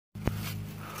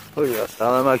Look at that.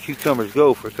 I let my cucumbers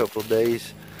go for a couple of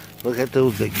days. Look at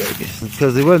those big babies.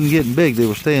 Because they wasn't getting big, they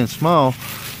were staying small.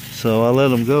 So I let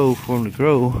them go for them to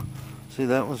grow. See,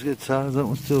 that one's good size. That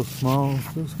one's still small.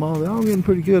 Still small. They're all getting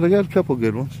pretty good. I got a couple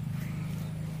good ones.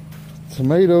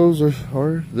 Tomatoes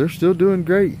they're still doing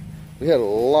great. We had a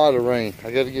lot of rain.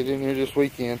 I got to get in here this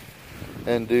weekend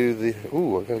and do the,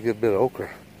 I got to get a bit of okra.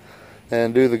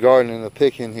 And do the gardening, the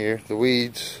picking here, the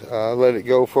weeds. Let it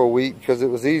go for a week because it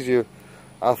was easier,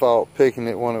 I thought, picking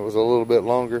it when it was a little bit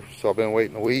longer. So I've been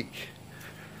waiting a week.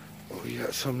 Oh, you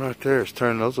got some right there. It's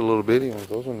turning those a little bitty ones.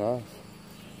 Those are nice.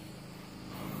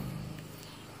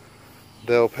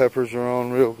 Bell peppers are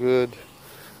on real good.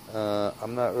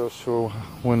 I'm not real sure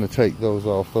when to take those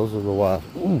off. Those are the wife.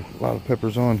 Ooh, a lot of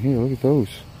peppers on here. Look at those.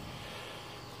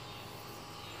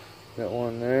 Got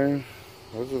one there.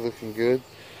 Those are looking good.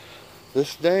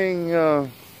 This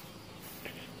dang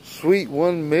Sweet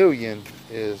 1 Million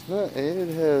is not.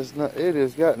 It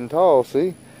has gotten tall.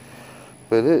 See,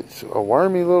 but it's a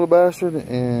wormy little bastard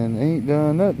and ain't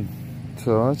done nothing.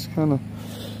 So it's kind of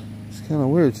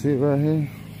weird. See it right here.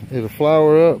 It'll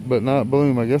flower up but not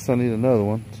bloom. I guess I need another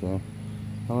one. So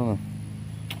I don't know.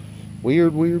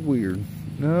 Weird.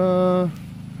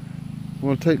 I'm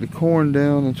gonna take the corn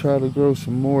down and try to grow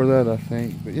some more of that, I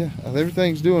think. But yeah,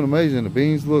 everything's doing amazing. The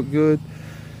beans look good.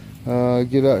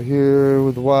 Get out here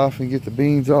with the wife and get the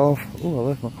beans off. Oh, I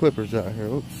left my clippers out here.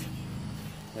 Oops.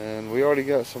 And we already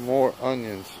got some more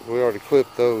onions. We already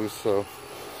clipped those, so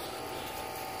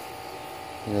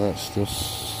yeah, that's still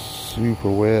super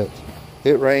wet.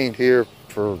 It rained here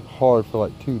hard for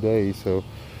like 2 days, so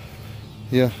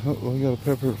yeah. Oh, we got a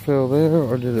pepper that fell there,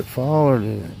 or did it fall, or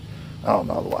did it? I don't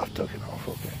know. The wife took it off.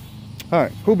 Okay. All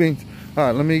right, cool beans. All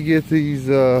right, let me get these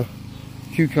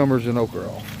cucumbers and okra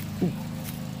off. Ooh.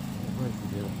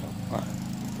 All right.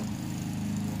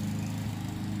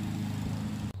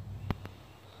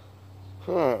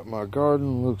 All right, my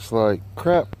garden looks like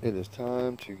crap. It is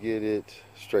time to get it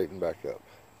straightened back up.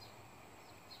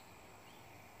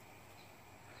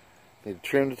 Need to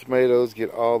trim the tomatoes,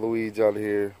 get all the weeds out of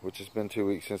here, which has been 2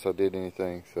 weeks since I did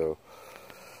anything, so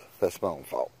that's my own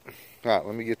fault. Alright,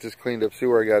 let me get this cleaned up, see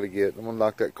where I got to get. I'm going to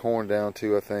knock that corn down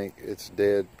too, I think. It's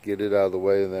dead. Get it out of the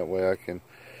way, and that way I can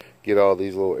get all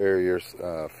these little areas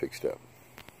fixed up.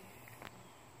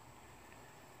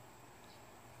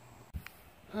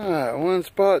 Alright, one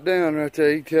spot down right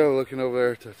there. You can tell looking over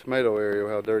there at the tomato area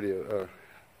how dirty,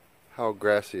 how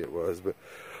grassy it was. But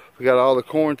we got all the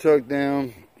corn tucked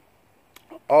down,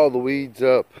 all the weeds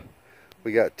up.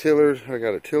 We got tillers. I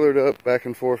got it tillered up back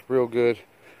and forth real good.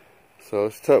 So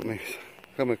it's took me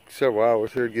several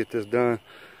hours here to get this done.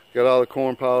 Got all the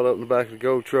corn piled up in the back of the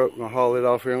Go truck. I'm gonna haul it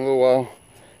off here in a little while.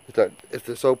 If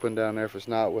it's open down there, if it's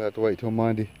not, we'll have to wait till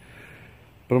Monday.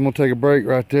 But I'm gonna take a break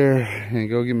right there and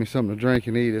go get me something to drink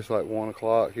and eat. It's like 1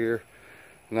 o'clock here,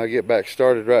 and I'll get back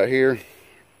started right here.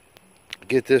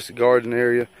 Get this garden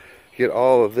area, get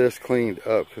all of this cleaned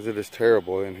up because it is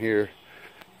terrible in here.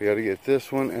 We got to get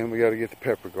this one, and we got to get the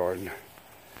pepper garden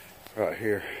right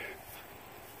here.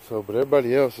 So, but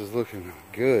everybody else is looking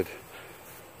good.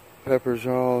 Peppers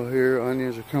are all here.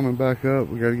 Onions are coming back up.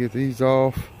 We got to get these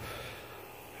off,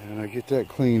 and I get that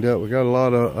cleaned up. We got a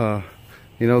lot of,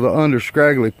 you know, the under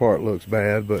scraggly part looks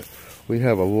bad, but we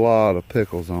have a lot of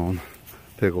pickles on.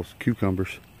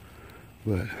 Cucumbers,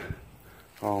 but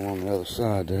all on the other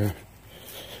side there.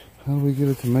 How do we get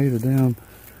a tomato down?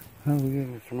 How do we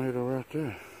get a tomato right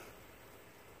there?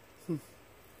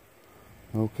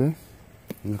 Okay,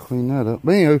 I'm gonna clean that up.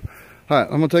 But anyway, all right,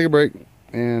 I'm gonna take a break,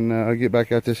 and I'll get back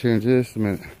at this here in just a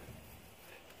minute.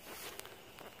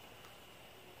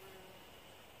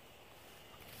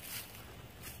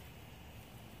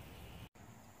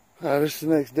 All right, this is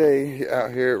the next day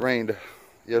out here. It rained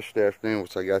yesterday afternoon,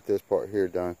 which I got this part here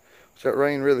done. So that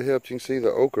rain really helped. You can see the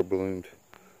okra bloomed,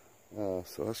 so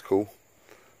that's cool.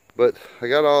 But I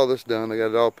got all this done. I got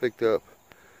it all picked up.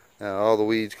 All the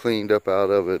weeds cleaned up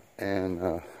out of it, and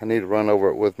I need to run over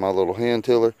it with my little hand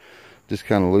tiller, just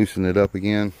kind of loosen it up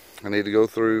again. I need to go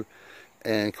through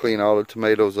and clean all the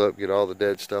tomatoes up, get all the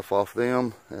dead stuff off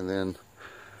them, and then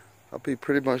I'll be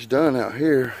pretty much done out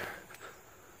here.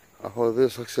 All of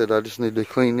this, like I said, I just need to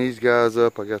clean these guys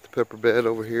up. I got the pepper bed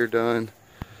over here done.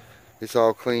 It's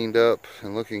all cleaned up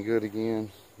and looking good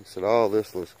again. Like I said, all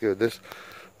this looks good. This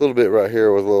little bit right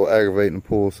here was a little aggravating to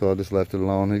pull, so I just left it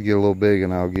alone. It'd get a little big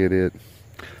and I'll get it.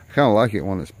 I kind of like it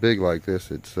when it's big like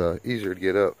this. It's easier to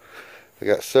get up. I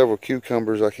got several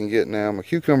cucumbers I can get now. My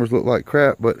cucumbers look like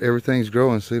crap, but everything's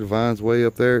growing. See, the vine's way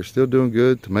up there. It's still doing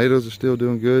good. Tomatoes are still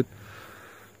doing good.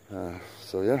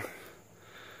 So yeah,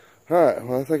 Alright,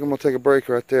 well I think I'm going to take a break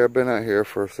right there. I've been out here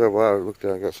for several hours. Look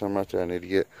there, I got something right there I need to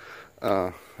get.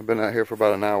 I've been out here for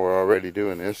about an hour already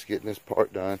doing this, getting this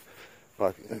part done.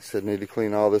 Like I said, need to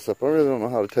clean all this up. I really don't know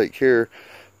how to take care of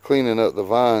cleaning up the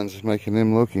vines, making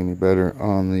them look any better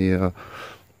on the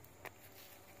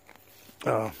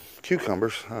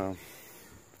cucumbers. I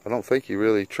don't think you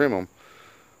really trim them.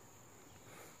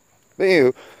 But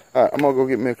anywho, alright, I'm going to go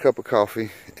get me a cup of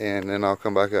coffee, and then I'll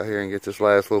come back out here and get this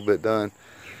last little bit done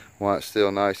while it's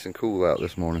still nice and cool out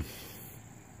this morning.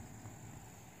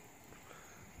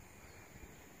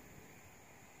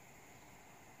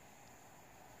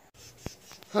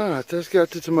 Alright, just got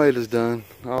the tomatoes done.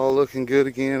 All looking good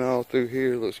again all through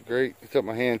here. Looks great. I took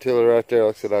my hand tiller right there.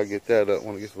 Like I said, I'll get that up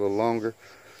when it gets a little longer.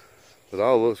 But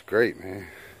all looks great, man.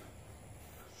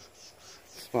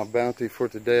 This is my bounty for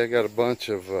today. I got a bunch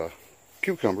of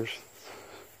cucumbers.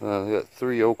 I got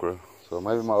 3 okra. So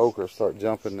maybe my okra start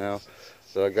jumping now.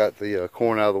 So I got the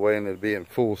corn out of the way, and it'll be in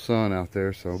full sun out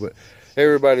there. So, but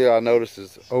everybody I noticed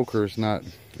is okra is not,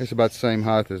 it's about the same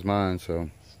height as mine. So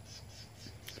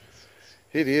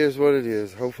it is what it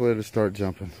is. Hopefully it'll start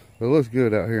jumping. But it looks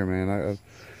good out here, man. I'm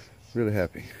really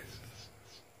happy.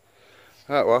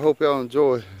 Alright, well I hope y'all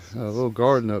enjoy a little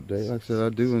garden update. Like I said, I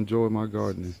do enjoy my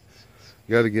gardening.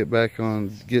 Got to get back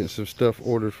on getting some stuff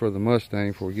ordered for the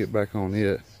Mustang before we get back on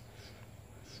it.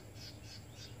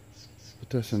 But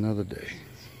that's another day.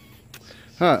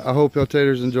 Alright, I hope y'all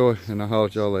taters enjoy, and I'll holler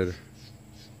at y'all later.